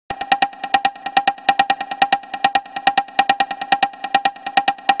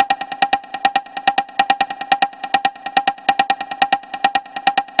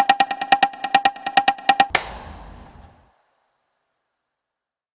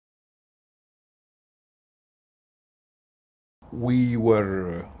we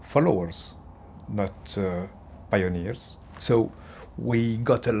were followers, not pioneers. So we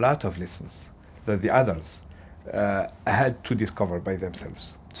got a lot of lessons that the others had to discover by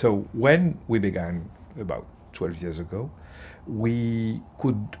themselves. So when we began about 12 years ago, we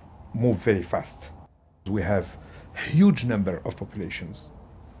could move very fast. We have a huge number of populations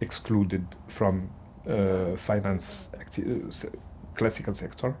excluded from finance classical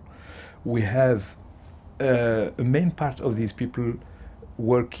sector. We have a main part of these people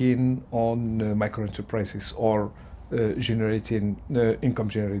working on micro enterprises or generating income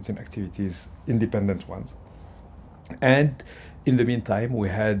generating activities, independent ones. And in the meantime, we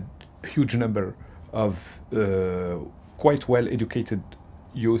had a huge number of quite well educated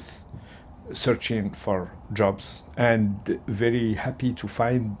youth searching for jobs and very happy to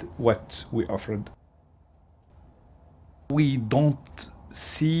find what we offered. We don't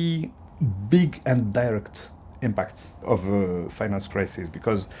see big and direct impacts of a finance crisis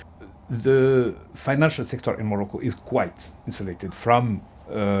because the financial sector in Morocco is quite insulated from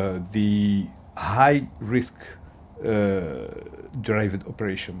the high risk derived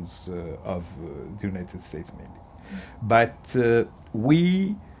operations of the United States mainly. But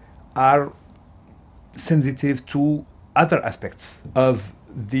we are sensitive to other aspects of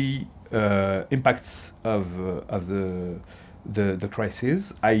the impacts of the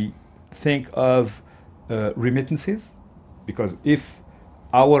crisis. I think of remittances, because if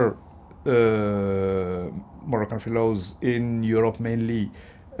our Moroccan fellows in Europe mainly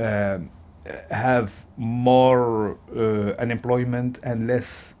have more unemployment and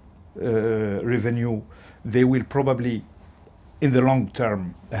less revenue, they will probably in the long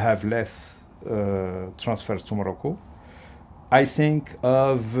term have less transfers to Morocco. I think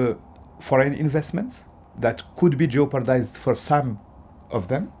of foreign investments that could be jeopardized for some of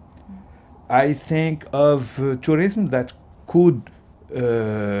them. I think of tourism that could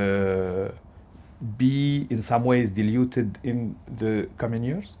be in some ways diluted in the coming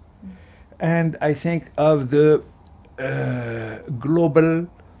years. And I think of the global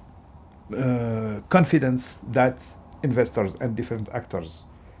confidence that investors and different actors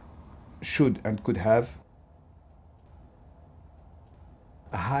should and could have.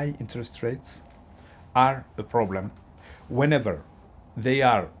 High interest rates are a problem whenever they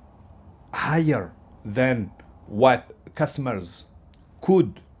are higher than what customers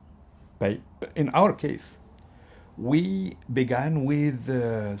could pay. In our case, we began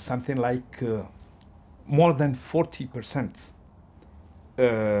with something like more than 40%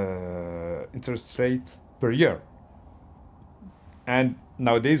 interest rate per year. And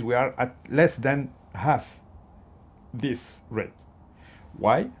nowadays we are at less than half this rate.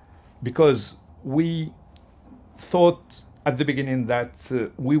 Why? Because we thought at the beginning that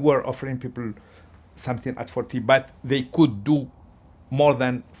we were offering people something at 40, but they could do more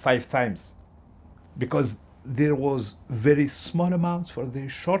than 5 times, because there was very small amounts for the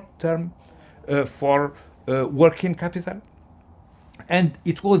short term for working capital. And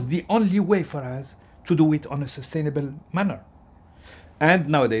it was the only way for us to do it on a sustainable manner. And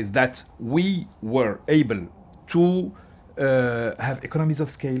nowadays that we were able to have economies of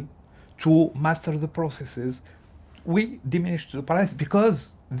scale, to master the processes, we diminished the parameters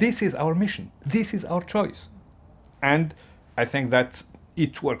because this is our mission, this is our choice. And I think that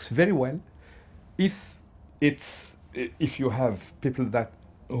it works very well if you have people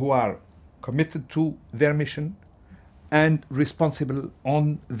who are committed to their mission and responsible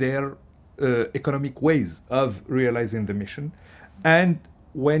on their economic ways of realizing the mission, and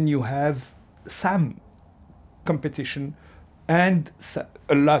when you have some competition and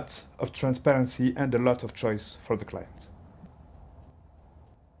a lot of transparency and a lot of choice for the clients.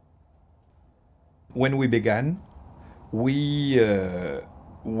 When we began, we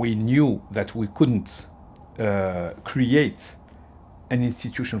knew that we couldn't create an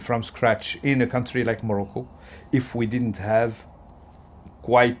institution from scratch in a country like Morocco if we didn't have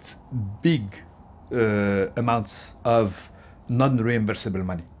quite big amounts of non-reimbursable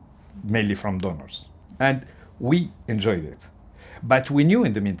money, mainly from donors. And we enjoyed it. But we knew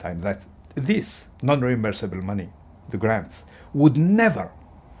in the meantime that this non-reimbursable money, the grants, would never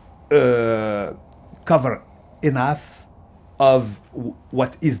cover enough of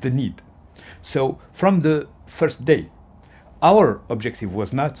what is the need. So from the first day, our objective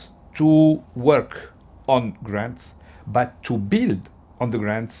was not to work on grants, but to build on the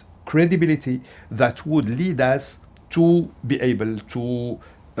grants credibility that would lead us to be able to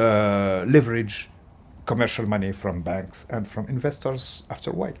leverage commercial money from banks and from investors after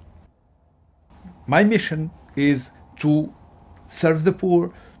a while. My mission is to serve the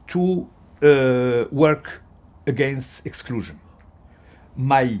poor, to work against exclusion.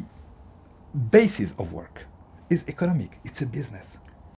 My basis of work is economic. It's a business.